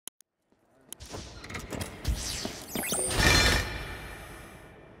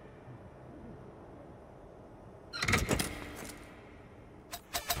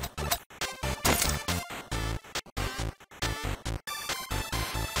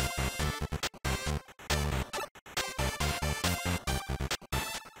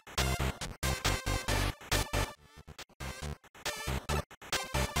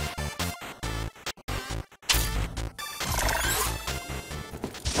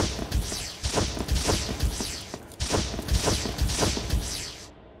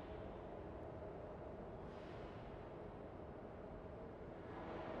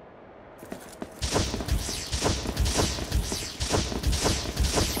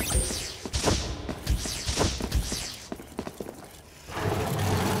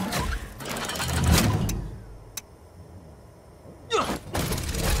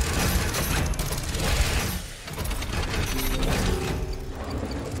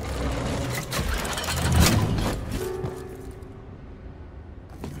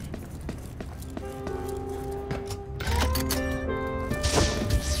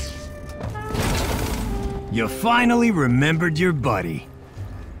You finally remembered your buddy.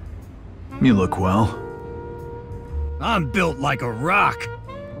 You look well. I'm built like a rock.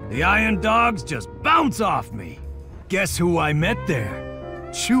 The iron dogs just bounce off me. Guess who I met there?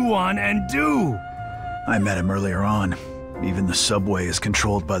 Chew on and Do. I met him earlier on. Even the subway is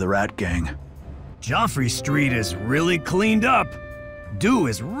controlled by the rat gang. Joffre Street is really cleaned up. Do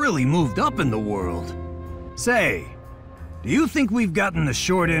has really moved up in the world. Say, do you think we've gotten the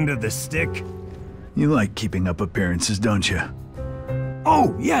short end of the stick? You like keeping up appearances, don't you?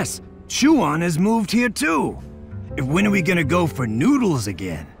 Oh, yes. Chew on has moved here too. When are we gonna go for noodles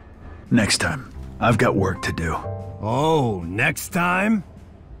again? Next time. I've got work to do. Oh, next time?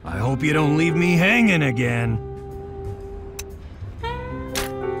 I hope you don't leave me hanging again.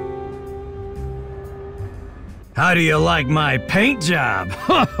 How do you like my paint job?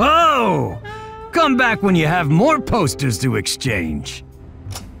 Ho ho! Come back when you have more posters to exchange.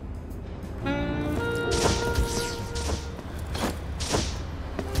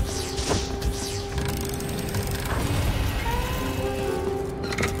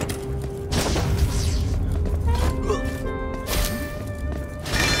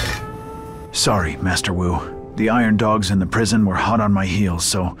 Sorry, Master Wu. The iron dogs in the prison were hot on my heels,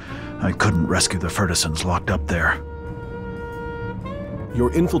 so I couldn't rescue the Fergusons locked up there.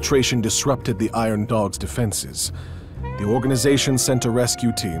 Your infiltration disrupted the Iron Dog's defenses. The organization sent a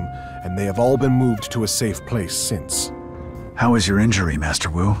rescue team, and they have all been moved to a safe place since. How is your injury,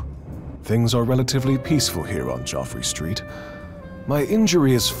 Master Wu? Things are relatively peaceful here on Joffre Street. My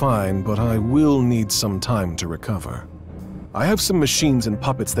injury is fine, but I will need some time to recover. I have some machines and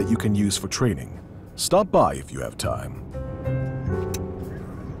puppets that you can use for training. Stop by if you have time.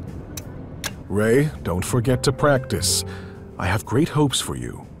 Ray, don't forget to practice. I have great hopes for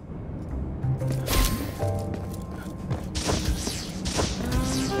you.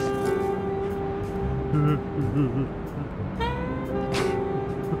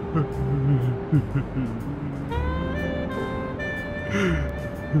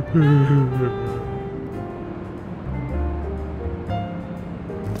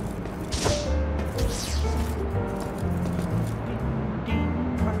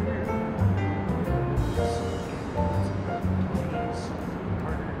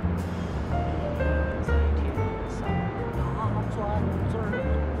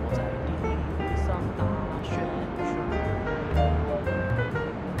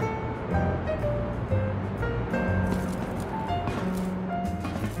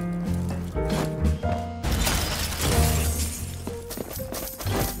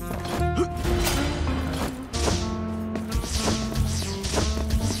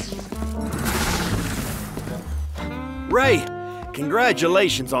 Ray,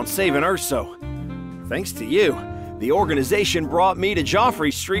 congratulations on saving Urso. Thanks to you, the organization brought me to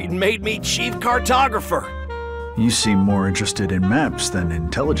Joffre Street and made me chief cartographer. You seem more interested in maps than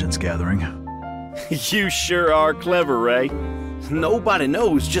intelligence gathering. You sure are clever, Ray. Nobody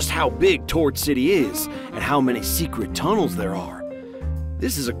knows just how big Tord City is and how many secret tunnels there are.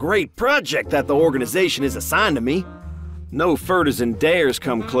 This is a great project that the organization has assigned to me. No Fergusons dares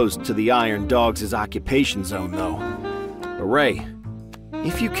come close to the Iron Dogs' occupation zone, though. But Ray,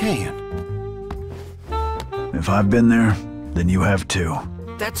 if you can. If I've been there, then you have too.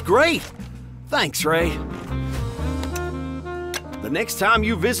 That's great! Thanks, Ray. The next time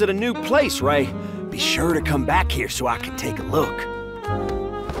you visit a new place, Ray, be sure to come back here so I can take a look.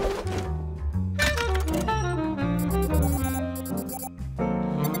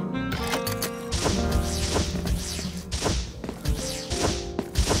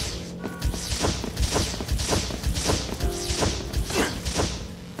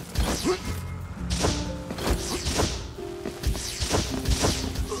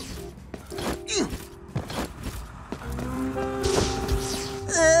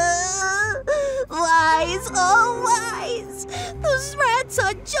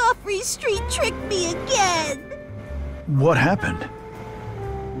 What happened?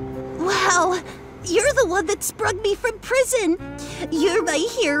 Wow, you're the one that sprung me from prison. You're my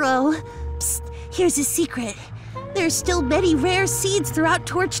hero. Psst, here's a secret. There's still many rare seeds throughout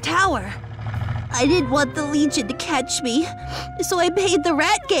Torch Tower. I didn't want the Legion to catch me, so I paid the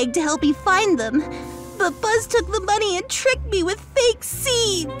Rat Gang to help me find them. But Buzz took the money and tricked me with fake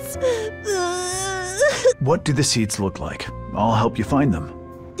seeds. What do the seeds look like? I'll help you find them.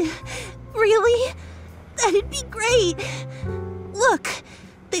 Really? That'd be great. Look,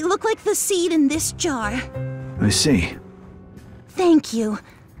 they look like the seed in this jar. I see. Thank you.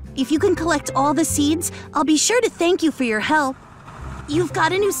 If you can collect all the seeds, I'll be sure to thank you for your help. You've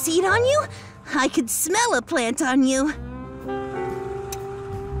got a new seed on you? I could smell a plant on you.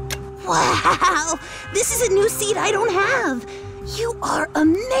 Wow! This is a new seat I don't have! You are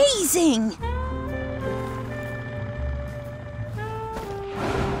amazing!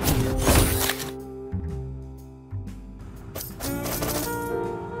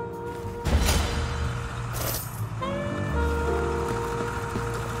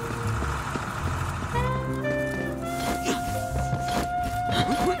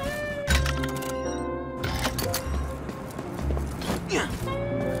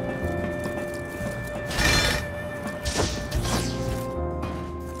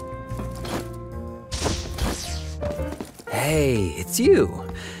 Hey, it's you.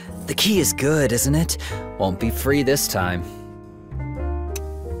 The key is good, isn't it? Won't be free this time.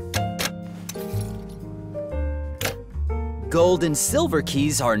 Gold and silver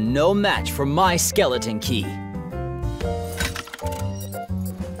keys are no match for my skeleton key.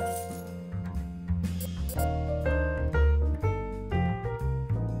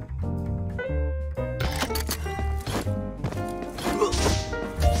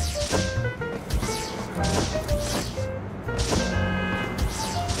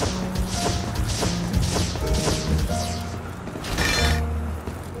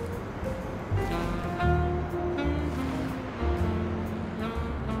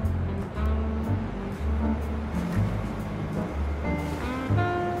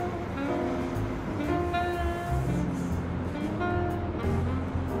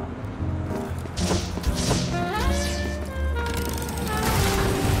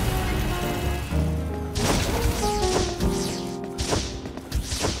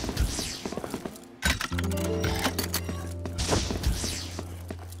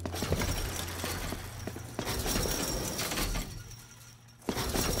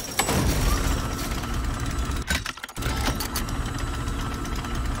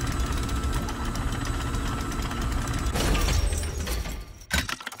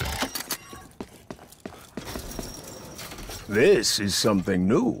 This is something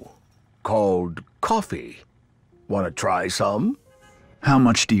new, called coffee. Want to try some? How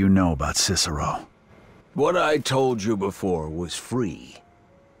much do you know about Cicero? What I told you before was free.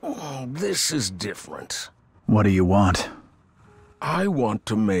 This is different. What do you want? I want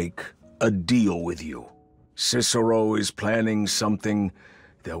to make a deal with you. Cicero is planning something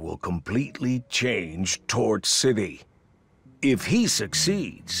that will completely change Torch City. If he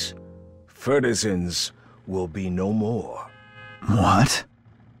succeeds, Fertisons will be no more. What?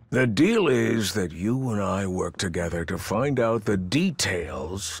 The deal is that you and I work together to find out the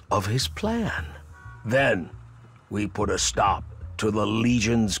details of his plan. Then, we put a stop to the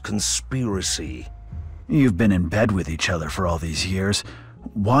Legion's conspiracy. You've been in bed with each other for all these years.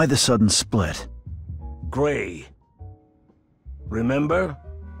 Why the sudden split? Gray. Remember?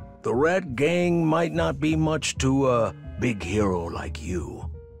 The Rat Gang might not be much to a big hero like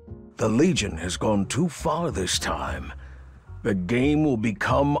you. The Legion has gone too far this time. The game will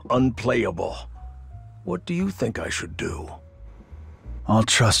become unplayable. What do you think I should do? I'll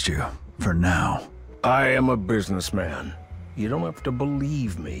trust you, for now. I am a businessman. You don't have to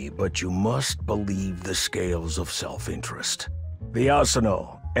believe me, but you must believe the scales of self-interest. The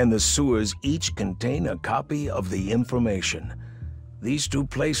arsenal and the sewers each contain a copy of the information. These two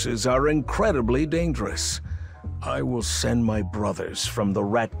places are incredibly dangerous. I will send my brothers from the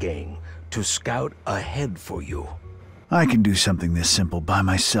Rat Gang to scout ahead for you. I can do something this simple by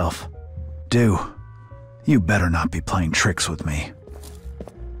myself. You better not be playing tricks with me.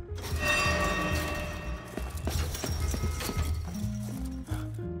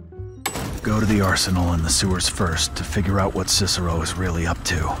 Go to the arsenal and the sewers first to figure out what Cicero is really up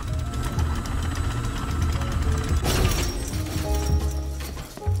to.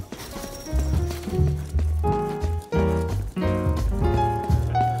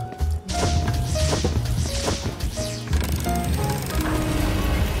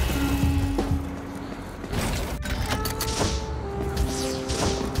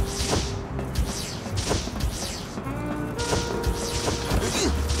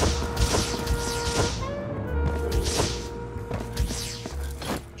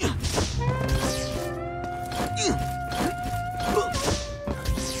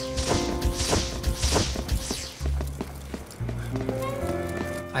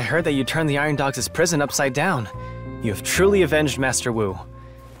 I heard that you turned the Iron Dogs' prison upside down. You have truly avenged Master Wu.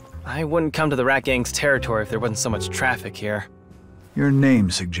 I wouldn't come to the Rat Gang's territory if there wasn't so much traffic here. Your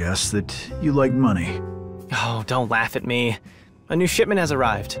name suggests that you like money. Oh, don't laugh at me. A new shipment has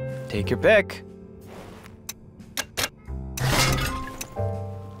arrived. Take your pick.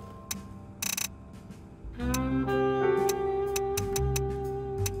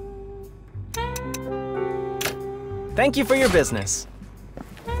 Thank you for your business.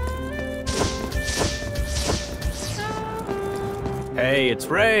 Hey, it's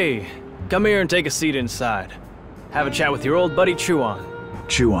Ray. Come here and take a seat inside. Have a chat with your old buddy Chuan.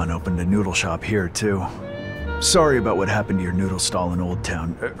 Chuan opened a noodle shop here, too. Sorry about what happened to your noodle stall in Old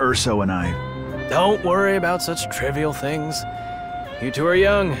Town. Urso and I... Don't worry about such trivial things. You two are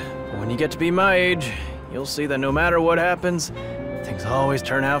young, but when you get to be my age, you'll see that no matter what happens, things always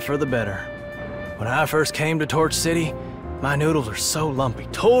turn out for the better. When I first came to Torch City, my noodles are so lumpy,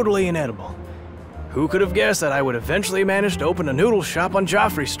 totally inedible. Who could have guessed that I would eventually manage to open a noodle shop on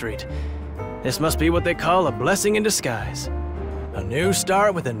Joffre Street? This must be what they call a blessing in disguise. A new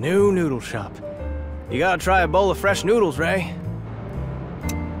start with a new noodle shop. You gotta try a bowl of fresh noodles, Ray.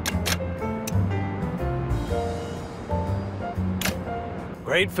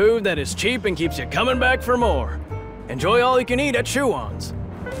 Great food that is cheap and keeps you coming back for more. Enjoy all you can eat at Chuan's.